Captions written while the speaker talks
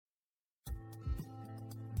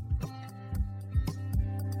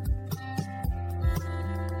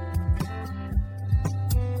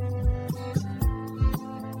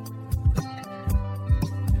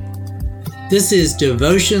This is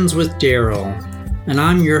Devotions with Daryl, and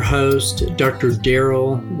I'm your host, Dr.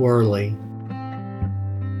 Daryl Worley.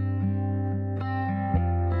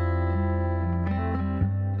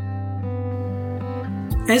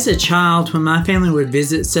 As a child, when my family would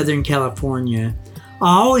visit Southern California,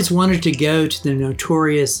 I always wanted to go to the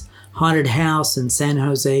notorious haunted house in San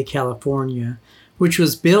Jose, California, which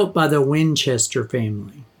was built by the Winchester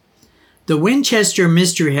family. The Winchester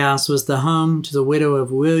Mystery House was the home to the widow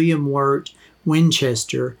of William Wirt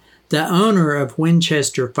Winchester, the owner of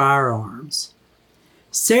Winchester Firearms.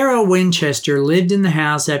 Sarah Winchester lived in the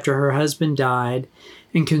house after her husband died,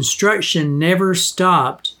 and construction never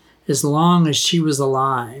stopped as long as she was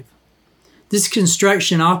alive. This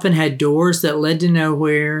construction often had doors that led to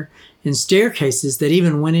nowhere and staircases that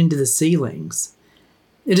even went into the ceilings.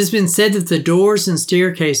 It has been said that the doors and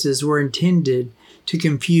staircases were intended to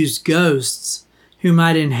confuse ghosts who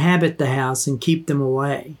might inhabit the house and keep them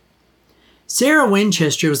away. Sarah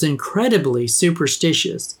Winchester was incredibly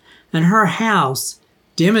superstitious, and her house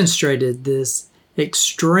demonstrated this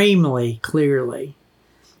extremely clearly.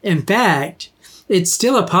 In fact, it's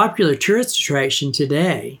still a popular tourist attraction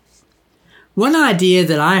today. One idea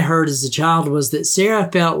that I heard as a child was that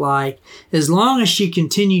Sarah felt like as long as she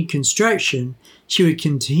continued construction, she would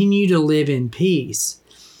continue to live in peace.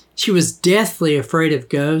 She was deathly afraid of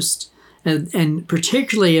ghosts, and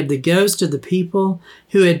particularly of the ghost of the people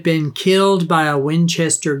who had been killed by a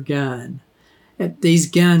Winchester gun. These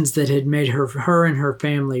guns that had made her and her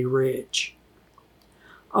family rich.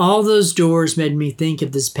 All those doors made me think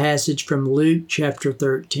of this passage from Luke chapter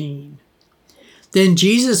 13. Then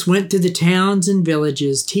Jesus went through the towns and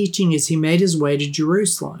villages, teaching as he made his way to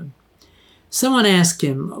Jerusalem. Someone asked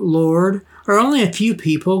him, "Lord, are only a few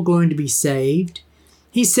people going to be saved?"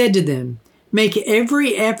 He said to them, "Make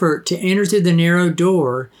every effort to enter through the narrow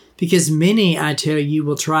door, because many, I tell you,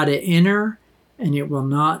 will try to enter, and they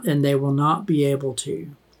will not be able to.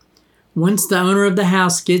 Once the owner of the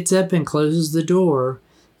house gets up and closes the door,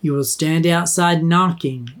 you will stand outside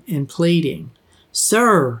knocking and pleading,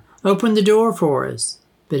 'Sir, open the door for us.'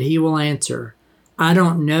 But he will answer, 'I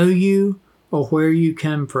don't know you or where you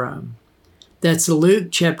come from.'" That's Luke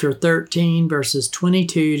chapter 13, verses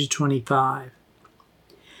 22 to 25.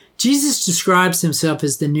 Jesus describes himself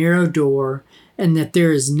as the narrow door, and that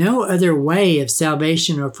there is no other way of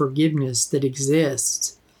salvation or forgiveness that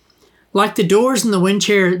exists. Like the doors in the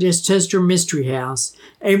Winchester Mystery House,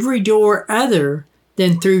 every door other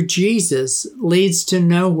than through Jesus leads to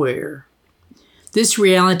nowhere. This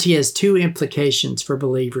reality has two implications for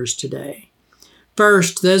believers today.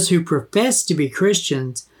 First, those who profess to be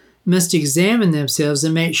Christians must examine themselves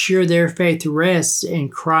and make sure their faith rests in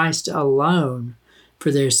Christ alone for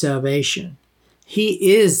their salvation.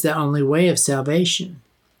 He is the only way of salvation.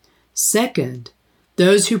 Second,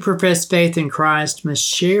 those who profess faith in Christ must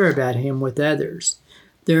share about him with others.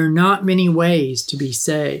 There are not many ways to be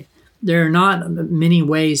saved. There is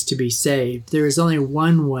only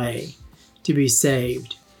one way to be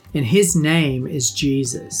saved, and his name is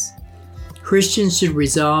Jesus. Christians should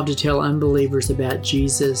resolve to tell unbelievers about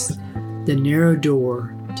Jesus, the narrow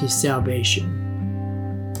door to salvation.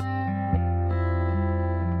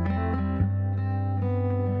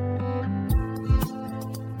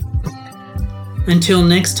 Until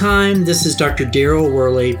next time, this is Dr. Daryl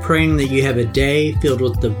Worley praying that you have a day filled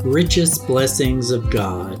with the richest blessings of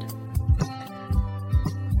God.